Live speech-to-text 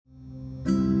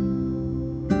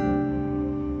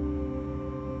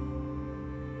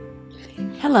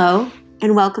Hello,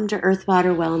 and welcome to Earth,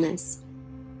 Water, Wellness.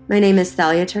 My name is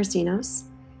Thalia Tarsinos,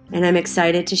 and I'm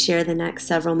excited to share the next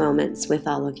several moments with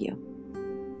all of you.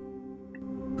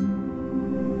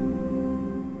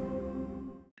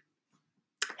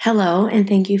 Hello, and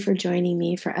thank you for joining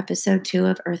me for episode 2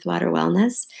 of Earth, Water,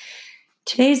 Wellness.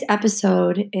 Today's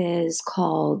episode is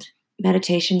called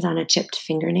Meditations on a Chipped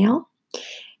Fingernail,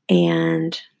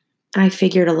 and I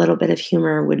figured a little bit of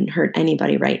humor wouldn't hurt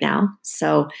anybody right now.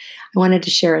 So I wanted to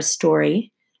share a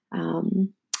story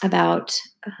about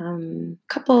a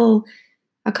couple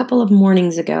of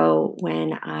mornings ago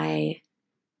when I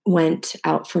went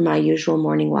out for my usual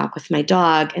morning walk with my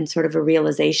dog, and sort of a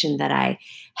realization that I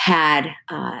had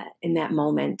in that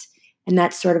moment. And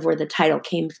that's sort of where the title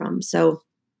came from. So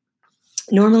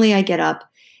normally I get up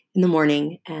in the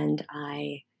morning and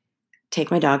I take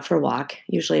my dog for a walk,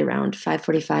 usually around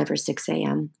 5:45 or 6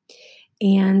 a.m.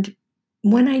 And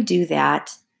when I do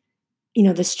that,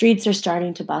 the streets are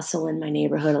starting to bustle in my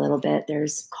neighborhood a little bit.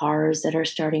 There's cars that are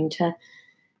starting to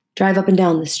drive up and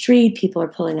down the street. People are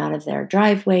pulling out of their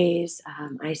driveways.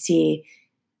 I see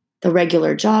the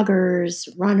regular joggers,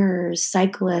 runners,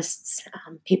 cyclists,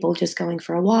 people just going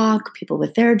for a walk, people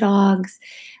with their dogs.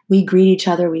 We greet each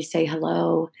other, we say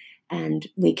hello, and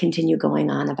we continue going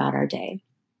on about our day.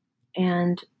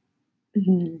 And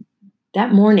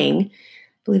that morning, I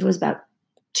believe it was about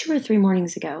 2 or 3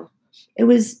 mornings ago, it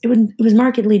was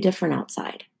markedly different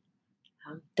outside.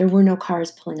 There were no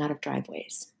cars pulling out of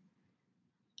driveways.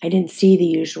 I didn't see the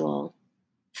usual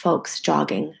folks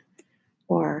jogging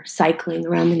or cycling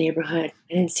around the neighborhood.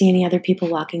 I didn't see any other people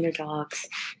walking their dogs.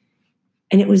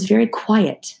 And it was very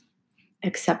quiet,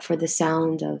 except for the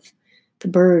sound of the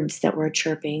birds that were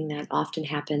chirping that often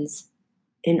happens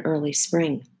in early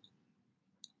spring.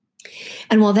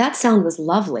 And while that sound was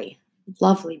lovely,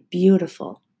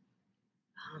 beautiful,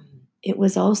 it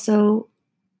was also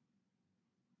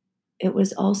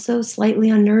slightly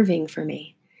unnerving for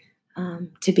me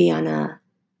to be on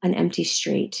an empty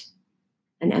street,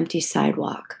 an empty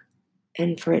sidewalk,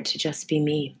 and for it to just be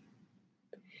me.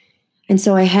 And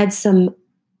so I had some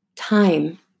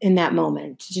time in that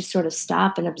moment to just sort of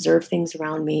stop and observe things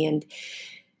around me. And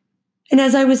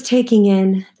as I was taking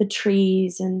in the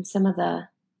trees and some of the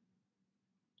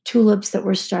tulips that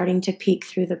were starting to peek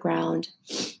through the ground,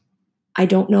 I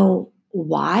don't know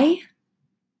why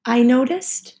I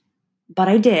noticed, but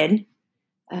I did.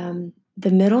 The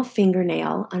middle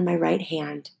fingernail on my right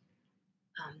hand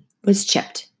was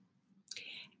chipped.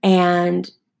 And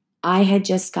I had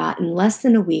just gotten, less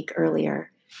than a week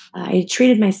earlier, I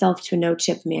treated myself to a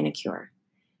no-chip manicure,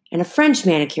 and a French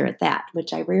manicure at that,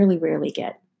 which I rarely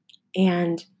get.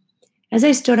 And as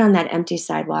I stood on that empty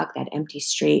sidewalk, that empty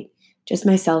street, just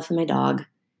myself and my dog,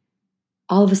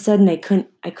 all of a sudden I couldn't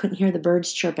hear the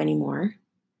birds chirp anymore.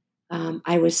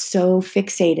 I was so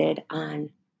fixated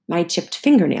on my chipped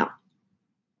fingernail.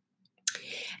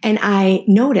 And I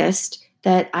noticed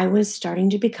that I was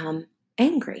starting to become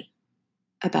angry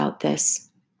about this.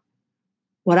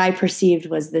 What I perceived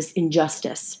was this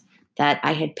injustice, that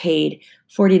I had paid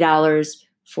 $40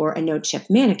 for a no-chip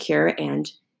manicure,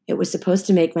 and it was supposed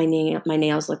to make my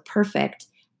nails look perfect.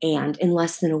 And in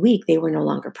less than a week, they were no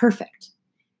longer perfect.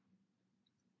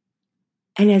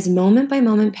 And as moment by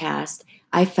moment passed,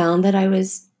 I found that I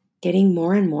was getting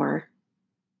more and more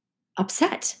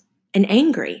upset and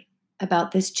angry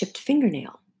about this chipped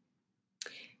fingernail.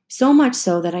 So much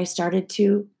so that I started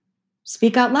to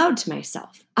speak out loud to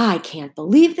myself. I can't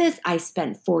believe this. I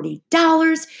spent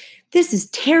 $40. This is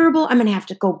terrible. I'm going to have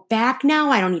to go back now.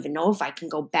 I don't even know if I can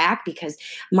go back because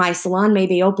my salon may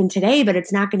be open today, but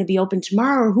it's not going to be open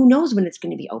tomorrow, or who knows when it's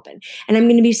going to be open. And I'm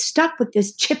going to be stuck with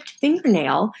this chipped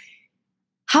fingernail.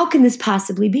 How can this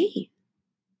possibly be?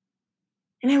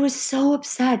 And I was so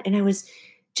upset, and I was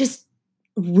just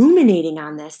ruminating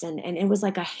on this, and it was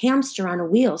like a hamster on a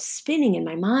wheel spinning in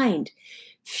my mind,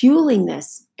 fueling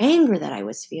this anger that I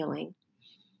was feeling.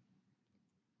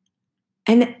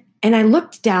 And I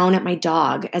looked down at my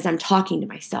dog as I'm talking to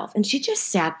myself, and she just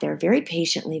sat there very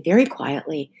patiently, very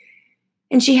quietly,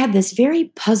 and she had this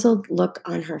very puzzled look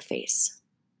on her face.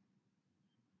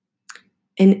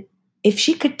 And if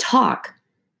she could talk,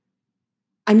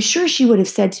 I'm sure she would have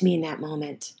said to me in that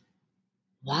moment,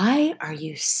 "Why are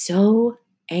you so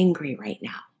angry right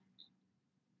now?"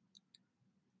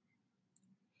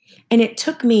 And it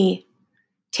took me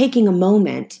taking a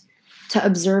moment to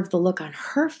observe the look on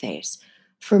her face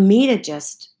for me to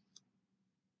just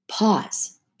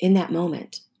pause in that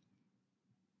moment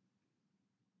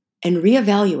and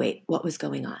reevaluate what was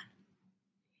going on.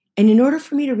 And in order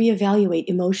for me to reevaluate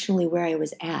emotionally where I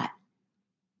was at,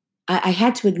 I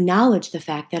had to acknowledge the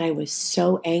fact that I was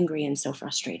so angry and so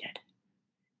frustrated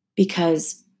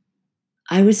because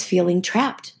I was feeling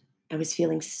trapped. I was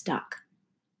feeling stuck.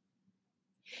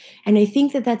 And I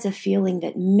think that that's a feeling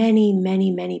that many,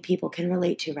 many, many people can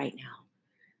relate to right now.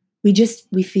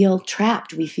 We feel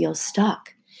trapped. We feel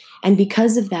stuck. And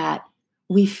because of that,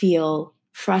 we feel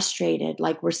frustrated,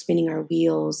 like we're spinning our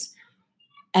wheels.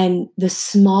 And the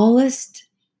smallest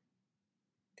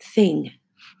thing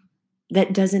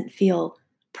that doesn't feel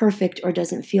perfect or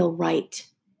doesn't feel right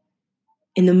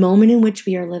in the moment in which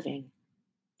we are living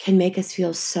can make us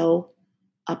feel so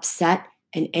upset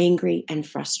and angry and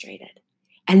frustrated.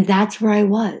 And that's where I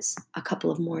was a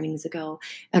couple of mornings ago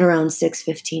at around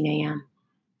 6:15 a.m.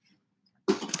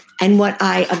 And what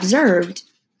I observed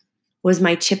was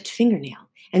my chipped fingernail.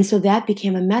 And so that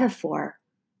became a metaphor,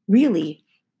 really,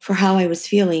 for how I was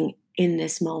feeling in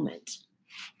this moment.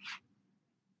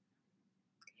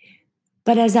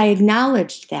 But as I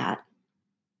acknowledged that,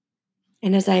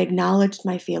 and as I acknowledged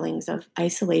my feelings of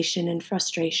isolation and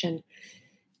frustration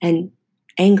and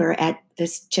anger at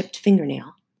this chipped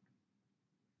fingernail,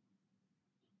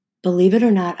 believe it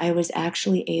or not, I was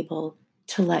actually able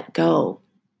to let go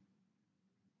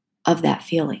of that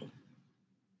feeling.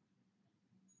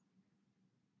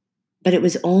 But it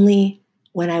was only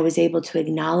when I was able to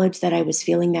acknowledge that I was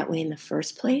feeling that way in the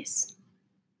first place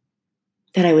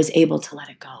that I was able to let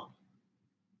it go.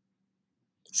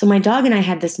 So my dog and I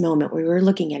had this moment where we were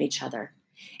looking at each other,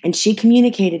 and she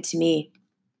communicated to me,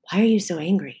 "Why are you so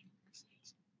angry?"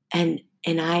 And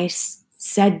I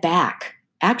said back,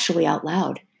 actually out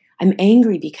loud, "I'm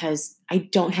angry because I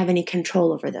don't have any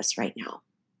control over this right now.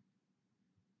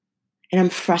 And I'm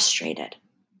frustrated.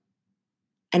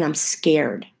 And I'm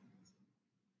scared.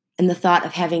 And the thought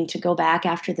of having to go back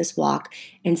after this walk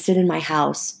and sit in my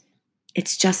house,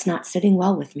 it's just not sitting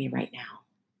well with me right now."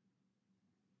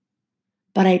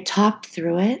 But I talked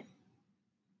through it,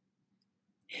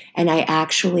 and I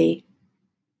actually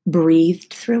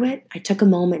breathed through it. I took a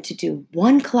moment to do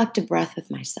one collective breath with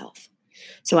myself.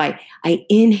 So I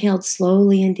inhaled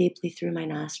slowly and deeply through my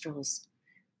nostrils,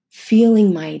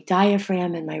 feeling my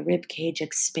diaphragm and my rib cage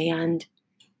expand.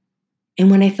 And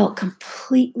when I felt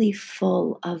completely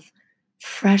full of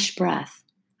fresh breath,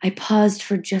 I paused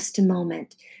for just a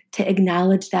moment to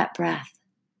acknowledge that breath.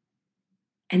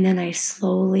 And then I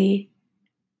slowly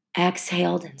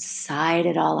exhaled and sighed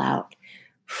it all out.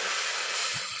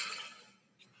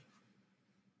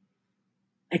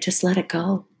 I just let it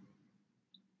go.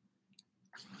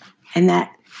 And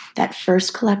that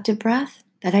first collective breath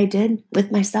that I did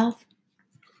with myself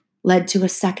led to a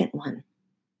second one.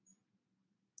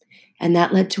 And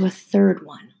that led to a third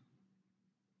one.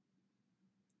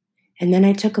 And then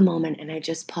I took a moment and I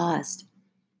just paused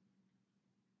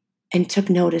and took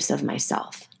notice of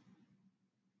myself.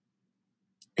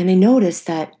 And I noticed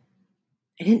that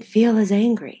I didn't feel as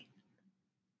angry.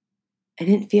 I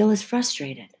didn't feel as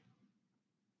frustrated.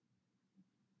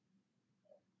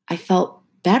 I felt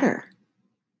better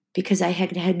because I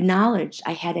had acknowledged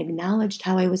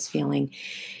how I was feeling,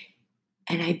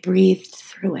 and I breathed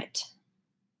through it.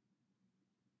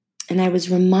 And I was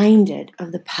reminded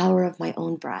of the power of my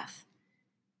own breath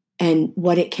and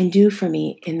what it can do for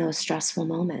me in those stressful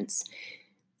moments.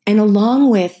 And along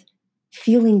with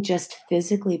feeling just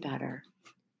physically better,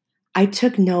 I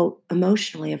took note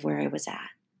emotionally of where I was at.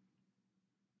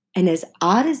 And as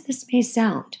odd as this may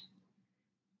sound,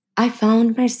 I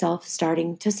found myself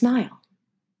starting to smile.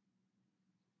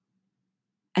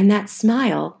 And that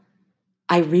smile,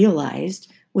 I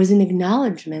realized, was an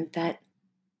acknowledgement that,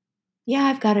 yeah,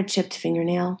 I've got a chipped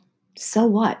fingernail. So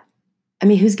what? I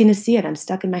mean, who's going to see it? I'm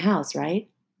stuck in my house, right?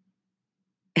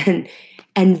 And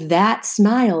that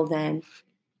smile then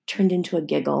turned into a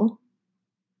giggle,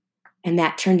 and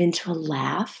that turned into a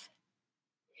laugh.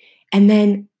 And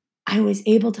then I was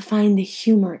able to find the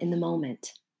humor in the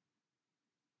moment.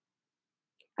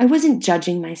 I wasn't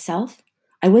judging myself.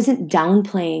 I wasn't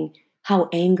downplaying how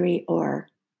angry or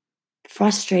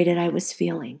frustrated I was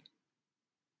feeling.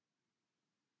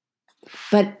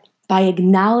 But by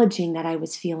acknowledging that I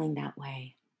was feeling that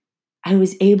way, I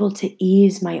was able to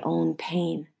ease my own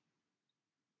pain.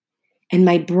 And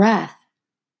my breath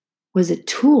was a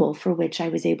tool for which I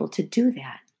was able to do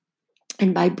that.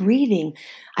 And by breathing,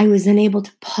 I was then able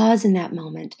to pause in that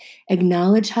moment,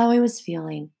 acknowledge how I was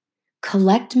feeling,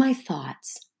 collect my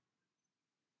thoughts,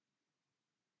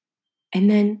 and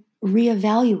then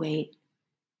reevaluate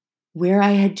where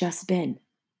I had just been.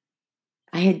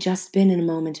 I had just been in a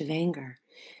moment of anger,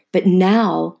 but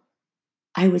now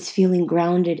I was feeling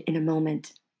grounded in a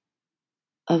moment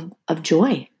of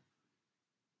joy,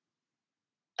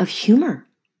 of humor.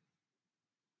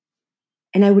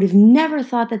 And I would have never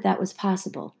thought that that was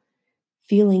possible,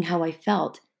 feeling how I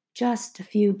felt just a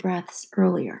few breaths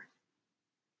earlier.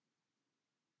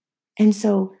 And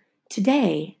so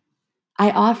today,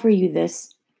 I offer you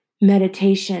this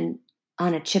meditation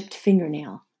on a chipped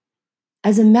fingernail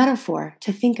as a metaphor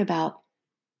to think about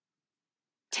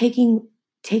taking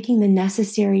the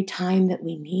necessary time that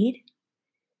we need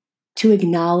to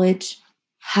acknowledge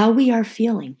how we are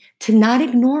feeling, to not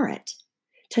ignore it,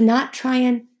 to not try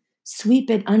and sweep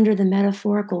it under the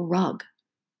metaphorical rug,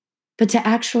 but to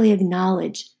actually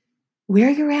acknowledge where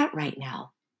you're at right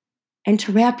now and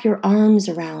to wrap your arms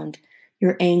around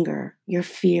your anger, your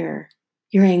fear,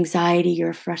 your anxiety,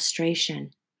 your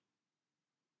frustration.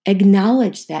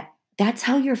 Acknowledge that that's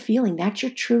how you're feeling. That's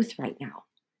your truth right now.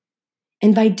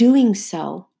 And by doing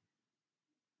so,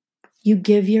 you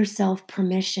give yourself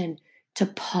permission to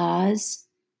pause,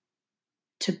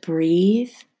 to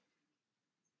breathe,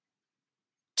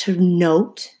 to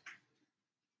note,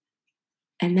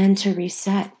 and then to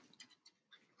reset.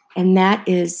 And that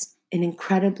is an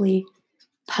incredibly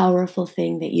powerful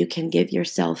thing that you can give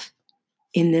yourself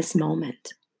in this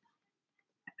moment.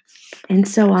 And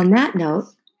so, on that note,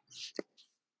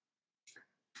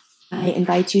 I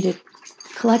invite you to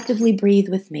collectively breathe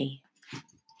with me.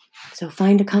 So,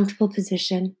 find a comfortable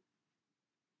position,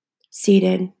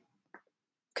 seated,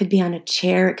 could be on a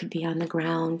chair, it could be on the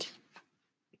ground,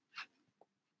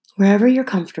 wherever you're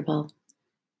comfortable.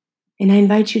 And I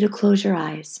invite you to close your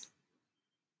eyes.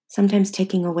 Sometimes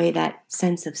taking away that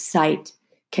sense of sight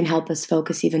can help us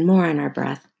focus even more on our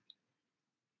breath.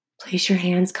 Place your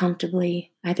hands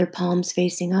comfortably, either palms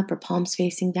facing up or palms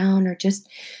facing down, or just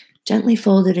gently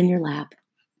folded in your lap.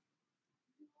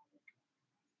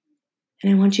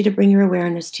 And I want you to bring your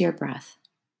awareness to your breath.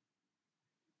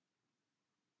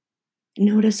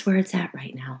 Notice where it's at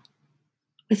right now,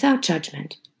 without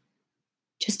judgment.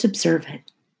 Just observe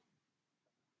it.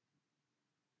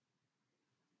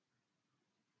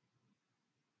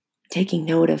 Taking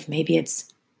note of maybe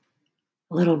it's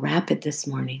a little rapid this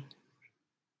morning,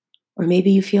 or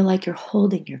maybe you feel like you're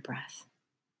holding your breath.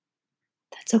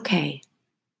 That's okay.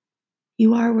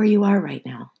 You are where you are right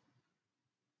now.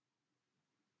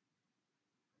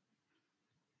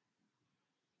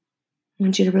 I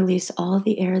want you to release all of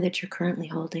the air that you're currently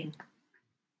holding.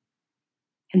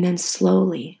 And then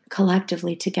slowly,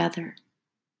 collectively together,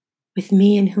 with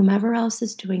me and whomever else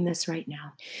is doing this right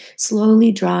now,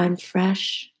 slowly draw in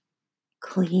fresh,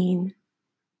 clean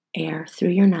air through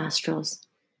your nostrils,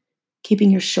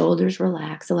 keeping your shoulders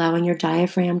relaxed, allowing your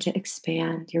diaphragm to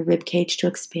expand, your rib cage to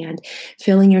expand,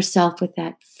 filling yourself with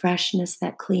that freshness,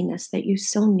 that cleanness that you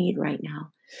so need right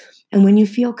now. And when you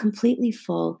feel completely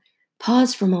full,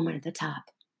 pause for a moment at the top.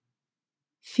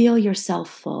 Feel yourself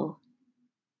full.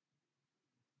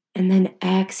 And then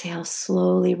exhale,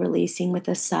 slowly releasing with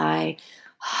a sigh.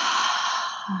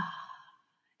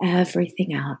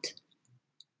 Everything out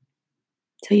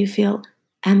till you feel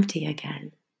empty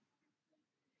again.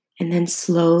 And then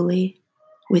slowly,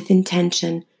 with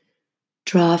intention,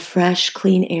 draw fresh,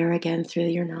 clean air again through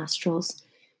your nostrils,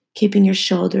 keeping your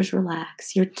shoulders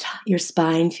relaxed, your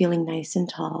spine feeling nice and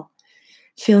tall,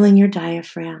 filling your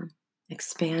diaphragm,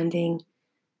 expanding,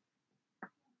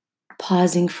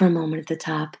 pausing for a moment at the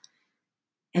top.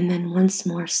 And then once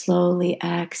more, slowly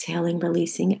exhaling,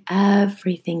 releasing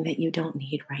everything that you don't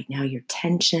need right now, your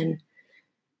tension,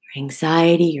 your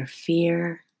anxiety, your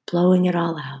fear, blowing it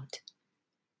all out.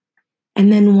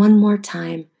 And then one more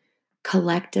time,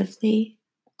 collectively,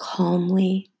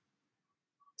 calmly,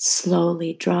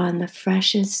 slowly draw in the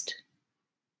freshest,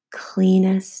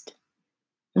 cleanest,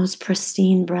 most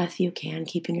pristine breath you can,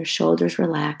 keeping your shoulders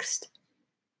relaxed,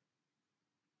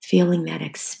 feeling that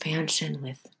expansion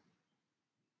with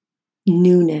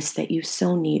newness that you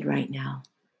so need right now.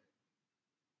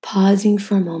 Pausing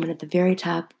for a moment at the very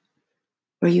top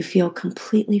where you feel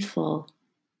completely full.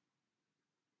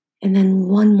 And then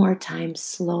one more time,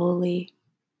 slowly,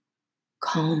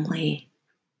 calmly,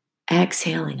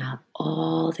 exhaling out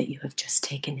all that you have just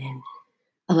taken in,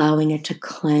 allowing it to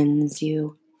cleanse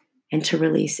you and to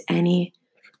release any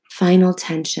final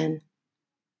tension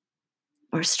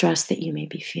or stress that you may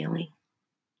be feeling.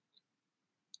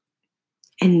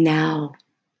 And now,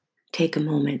 take a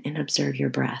moment and observe your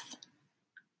breath.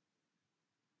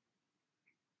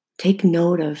 Take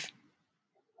note of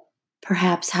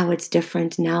perhaps how it's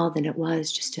different now than it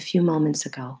was just a few moments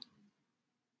ago.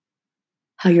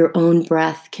 How your own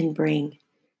breath can bring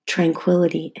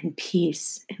tranquility and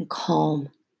peace and calm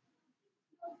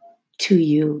to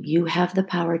you. You have the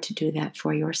power to do that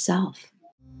for yourself.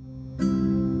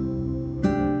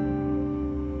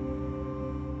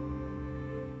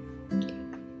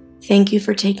 Thank you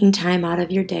for taking time out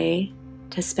of your day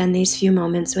to spend these few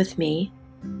moments with me.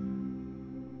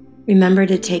 Remember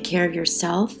to take care of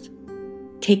yourself,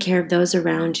 take care of those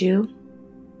around you,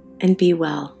 and be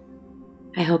well.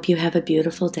 I hope you have a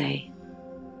beautiful day.